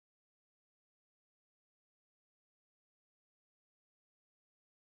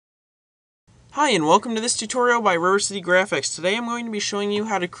Hi and welcome to this tutorial by River City Graphics. Today I'm going to be showing you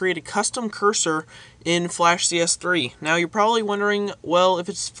how to create a custom cursor in Flash CS3. Now you're probably wondering, well, if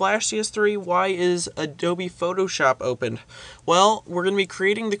it's Flash CS3, why is Adobe Photoshop opened? Well, we're going to be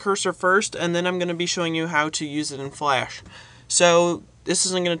creating the cursor first and then I'm going to be showing you how to use it in Flash. So this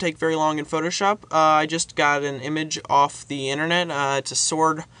isn't going to take very long in Photoshop. I just got an image off the internet. It's a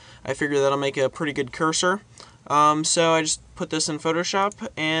sword. I figure that'll make a pretty good cursor. So I just put this in Photoshop,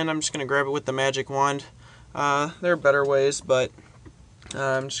 and I'm just going to grab it with the magic wand. There are better ways, but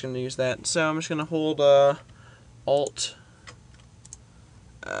I'm just going to use that. So I'm just going to hold Alt.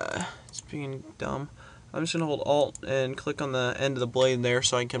 It's being dumb. I'm just going to hold Alt and click on the end of the blade there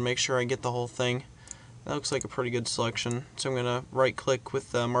so I can make sure I get the whole thing. That looks like a pretty good selection. So I'm going to right-click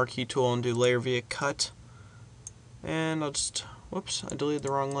with the marquee tool and do Layer via Cut. And I'll just, whoops, I deleted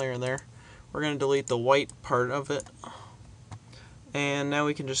the wrong layer there. We're going to delete the white part of it. And now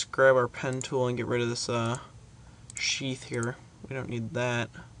we can just grab our pen tool and get rid of this sheath here. We don't need that.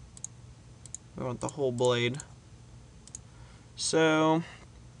 We want the whole blade. So,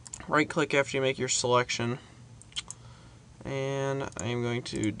 right click after you make your selection. And I'm going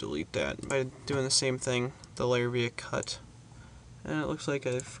to delete that by doing the same thing, the layer via cut. And it looks like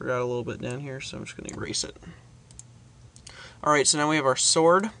I forgot a little bit down here, so I'm just going to erase it. Alright, so now we have our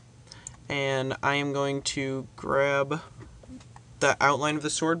sword. And I am going to grab the outline of the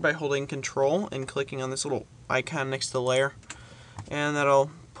sword by holding Control and clicking on this little icon next to the layer, and that'll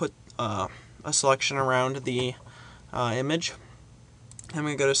put a selection around the image. I'm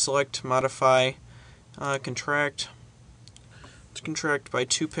going to go to Select, Modify, Contract. Let's contract by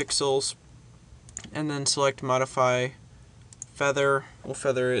 2 pixels, and then select Modify, Feather. We'll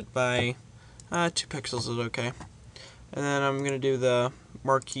feather it by 2 pixels is okay. And then I'm going to do the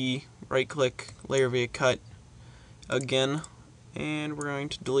marquee, right-click, Layer via Cut again, and we're going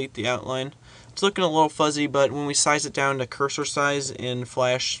to delete the outline. It's looking a little fuzzy, but when we size it down to cursor size in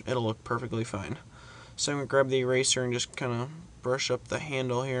Flash, it'll look perfectly fine. So I'm going to grab the eraser and just kind of brush up the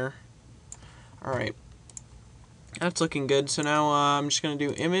handle here. Alright, that's looking good. So now I'm just going to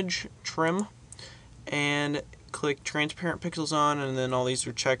do Image, Trim, and click Transparent Pixels on, and then all these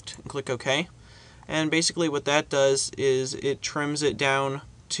are checked, and click OK. And basically what that does is it trims it down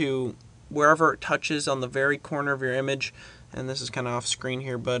to wherever it touches on the very corner of your image. And this is kind of off screen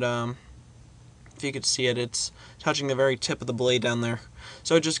here, but if you could see it, it's touching the very tip of the blade down there.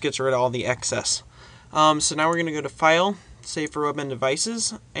 So it just gets rid of all the excess. So now we're going to go to File, Save for Web and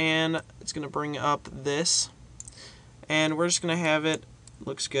Devices, and it's going to bring up this. And we're just going to have it,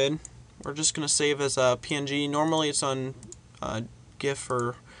 looks good. We're just going to save as a PNG. Normally it's on GIF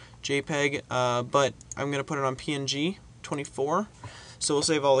or JPEG, but I'm going to put it on PNG 24. So we'll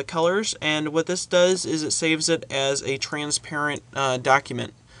save all the colors, and what this does is it saves it as a transparent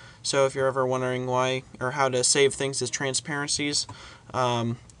document. So if you're ever wondering why or how to save things as transparencies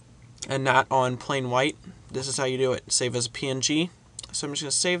and not on plain white, this is how you do it. Save as a PNG. So I'm just going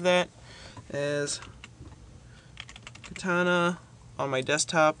to save that as Katana on my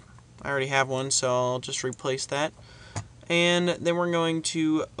desktop. I already have one, so I'll just replace that. And then we're going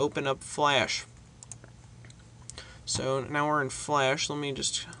to open up Flash. So now we're in Flash. Let me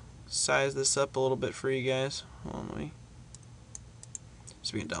just size this up a little bit for you guys. Hold on, let me.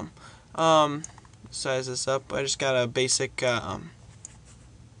 Just being dumb. Size this up. I just got a basic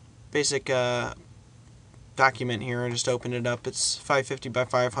document here. I just opened it up. It's 550 by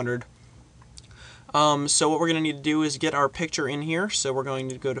 500. So what we're going to need to do is get our picture in here. So we're going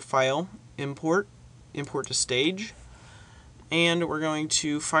to go to File, Import, Import to Stage. And we're going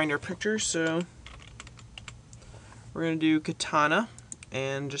to find our picture, so we're going to do Katana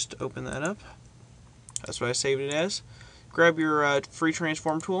and just open that up. That's what I saved it as. Grab your free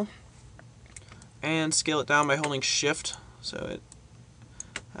transform tool and scale it down by holding Shift so it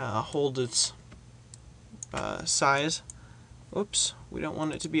holds its size. Oops, we don't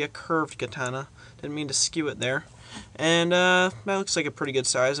want it to be a curved katana. Didn't mean to skew it there. And that looks like a pretty good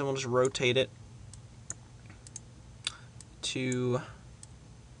size, and we'll just rotate it to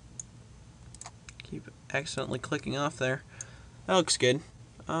keep accidentally clicking off there. That looks good.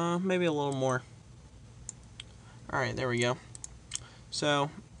 Maybe a little more. Alright, there we go. So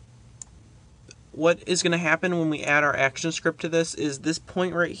what is going to happen when we add our action script to this is this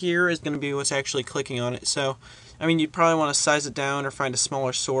point right here is going to be what's actually clicking on it. So I mean, you'd probably want to size it down or find a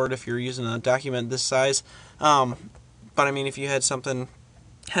smaller sword if you're using a document this size. But I mean, if you had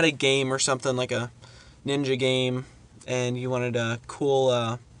a game or something like a ninja game, and you wanted a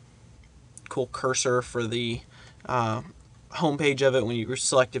cool cursor for the homepage of it when you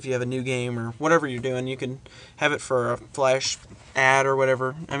select if you have a new game or whatever you're doing. You can have it for a Flash ad or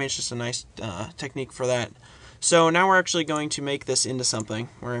whatever. I mean, it's just a nice technique for that. So now we're actually going to make this into something.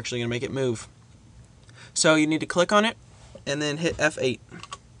 We're actually going to make it move. So you need to click on it and then hit F8.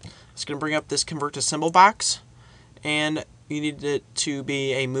 It's going to bring up this convert to symbol box, and you need it to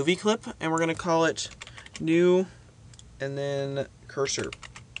be a movie clip, and we're going to call it new and then cursor.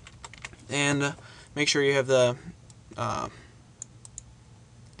 And make sure you have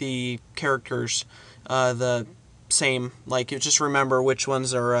the characters the same, like you just remember which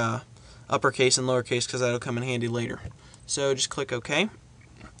ones are uppercase and lowercase, because that'll come in handy later. So just click OK.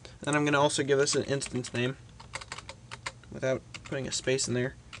 Then I'm going to also give this an instance name without putting a space in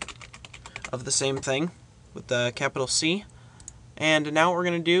there of the same thing with the capital C. And now what we're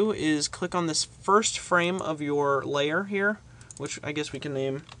going to do is click on this first frame of your layer here, which I guess we can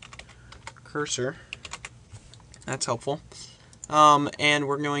name cursor. That's helpful. And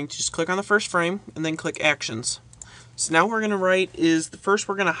we're going to just click on the first frame and then click actions. So now what we're going to write is, first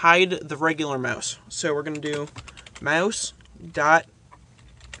we're going to hide the regular mouse. So we're going to do mouse dot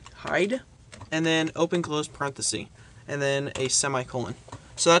hide and then open close parenthesis and then a semicolon.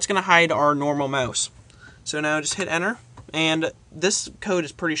 So that's going to hide our normal mouse. So now just hit enter, and this code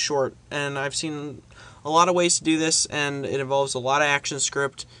is pretty short, and I've seen a lot of ways to do this, and it involves a lot of action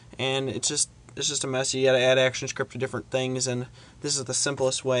script, and it's just a mess. You got to add action script to different things, and this is the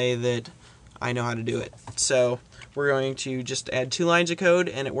simplest way that I know how to do it. So we're going to just add 2 lines of code,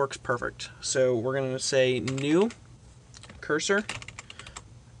 and it works perfect. So we're going to say new cursor,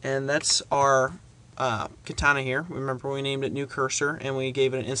 and that's our katana here. Remember, we named it new cursor, and we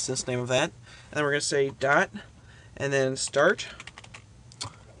gave it an instance name of that. And then we're going to say dot, and then start,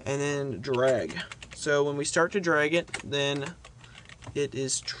 and then drag. So when we start to drag it, then it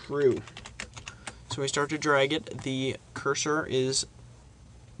is true. So when we start to drag it, the cursor is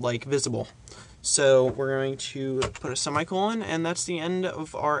like visible. So we're going to put a semicolon, and that's the end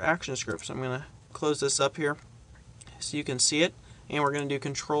of our action script. So I'm going to close this up here so you can see it, and we're going to do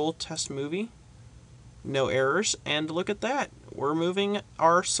control test movie, no errors, and look at that, we're moving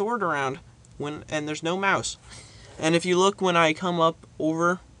our sword around and there's no mouse. And if you look when I come up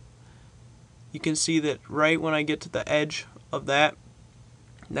over, you can see that right when I get to the edge of that,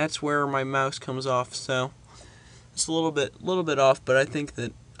 that's where my mouse comes off. So it's a little bit off, but I think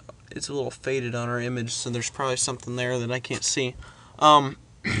that it's a little faded on our image, so there's probably something there that I can't see.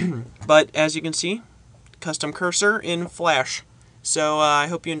 But as you can see, custom cursor in Flash. So I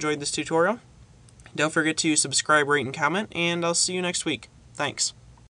hope you enjoyed this tutorial. Don't forget to subscribe, rate, and comment, and I'll see you next week. Thanks.